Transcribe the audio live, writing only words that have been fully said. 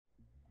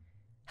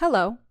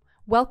Hello,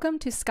 welcome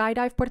to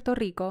Skydive Puerto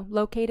Rico,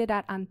 located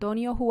at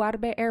Antonio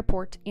Huarbe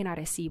Airport in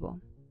Arecibo.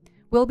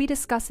 We'll be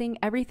discussing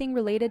everything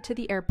related to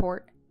the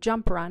airport,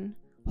 jump run,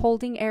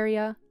 holding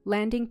area,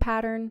 landing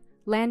pattern,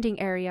 landing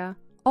area,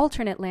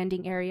 alternate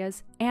landing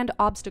areas, and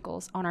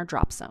obstacles on our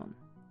drop zone.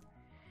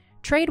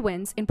 Trade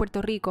winds in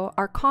Puerto Rico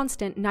are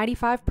constant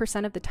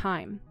 95% of the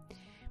time,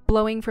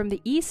 blowing from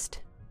the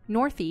east,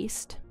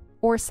 northeast,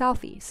 or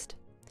southeast.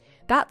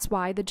 That's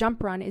why the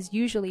jump run is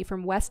usually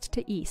from west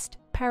to east,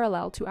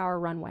 parallel to our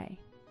runway.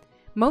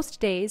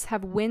 Most days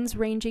have winds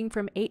ranging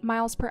from 8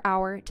 miles per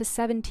hour to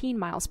 17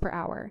 miles per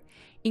hour,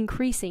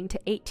 increasing to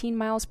 18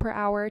 miles per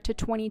hour to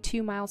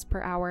 22 miles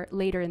per hour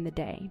later in the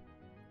day.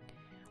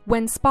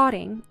 When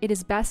spotting, it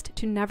is best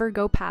to never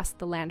go past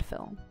the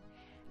landfill.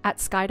 At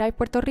Skydive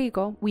Puerto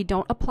Rico, we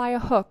don't apply a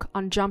hook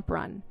on jump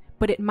run,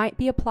 but it might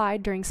be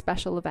applied during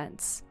special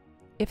events.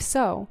 If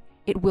so,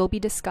 it will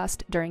be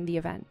discussed during the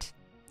event.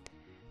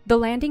 The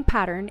landing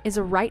pattern is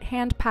a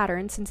right-hand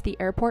pattern since the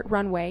airport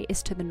runway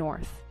is to the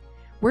north.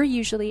 We're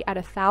usually at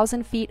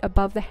 1,000 feet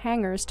above the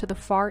hangars to the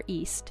far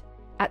east,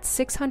 at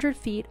 600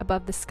 feet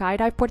above the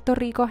Skydive Puerto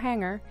Rico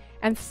hangar,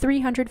 and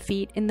 300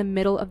 feet in the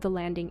middle of the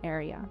landing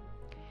area.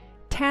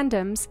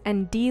 Tandems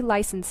and D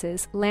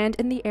licenses land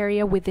in the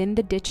area within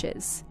the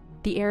ditches,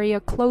 the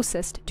area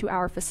closest to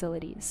our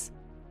facilities.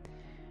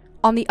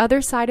 On the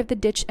other side of the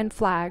ditch and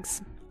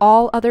flags,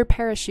 all other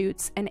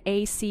parachutes and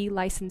AC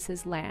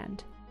licenses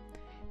land.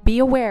 Be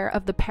aware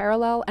of the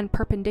parallel and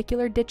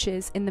perpendicular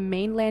ditches in the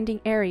main landing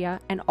area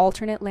and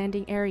alternate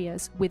landing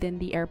areas within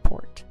the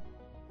airport.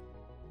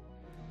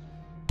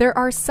 There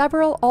are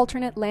several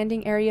alternate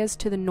landing areas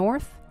to the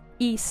north,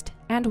 east,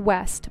 and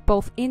west,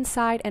 both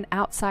inside and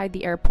outside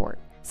the airport,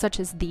 such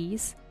as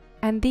these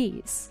and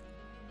these.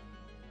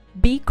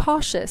 Be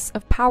cautious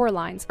of power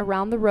lines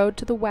around the road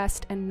to the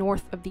west and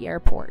north of the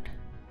airport.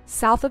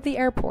 South of the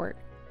airport,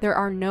 there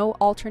are no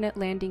alternate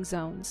landing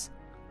zones,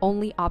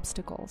 only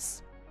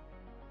obstacles.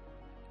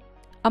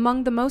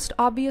 Among the most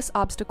obvious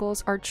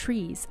obstacles are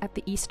trees at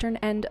the eastern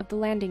end of the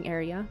landing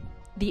area,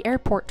 the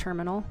airport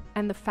terminal,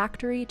 and the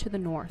factory to the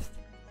north.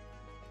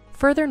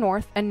 Further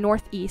north and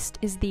northeast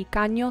is the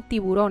Caño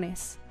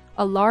Tiburones,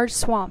 a large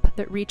swamp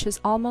that reaches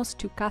almost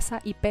to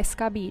Casa y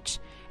Pesca Beach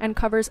and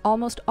covers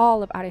almost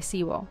all of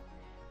Arecibo.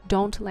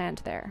 Don't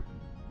land there.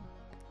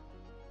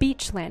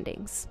 Beach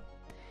landings.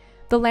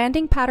 The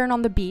landing pattern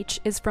on the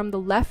beach is from the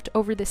left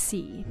over the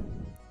sea.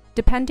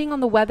 Depending on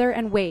the weather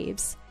and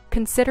waves,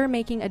 consider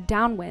making a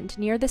downwind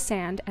near the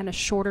sand and a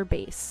shorter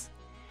base.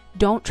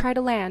 Don't try to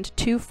land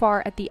too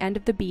far at the end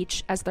of the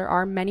beach as there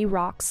are many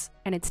rocks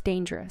and it's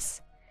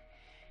dangerous.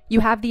 You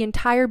have the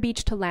entire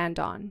beach to land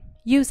on.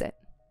 Use it.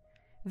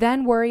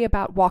 Then worry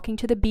about walking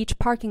to the beach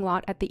parking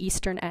lot at the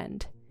eastern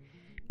end.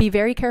 Be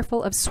very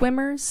careful of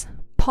swimmers,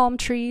 palm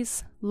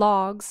trees,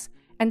 logs,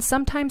 and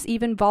sometimes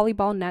even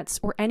volleyball nets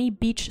or any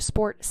beach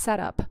sport set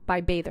up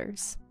by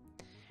bathers.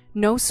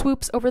 No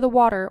swoops over the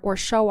water or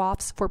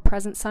show-offs for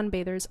present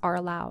sunbathers are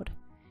allowed.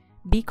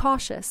 Be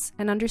cautious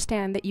and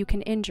understand that you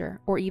can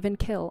injure or even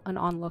kill an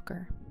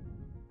onlooker.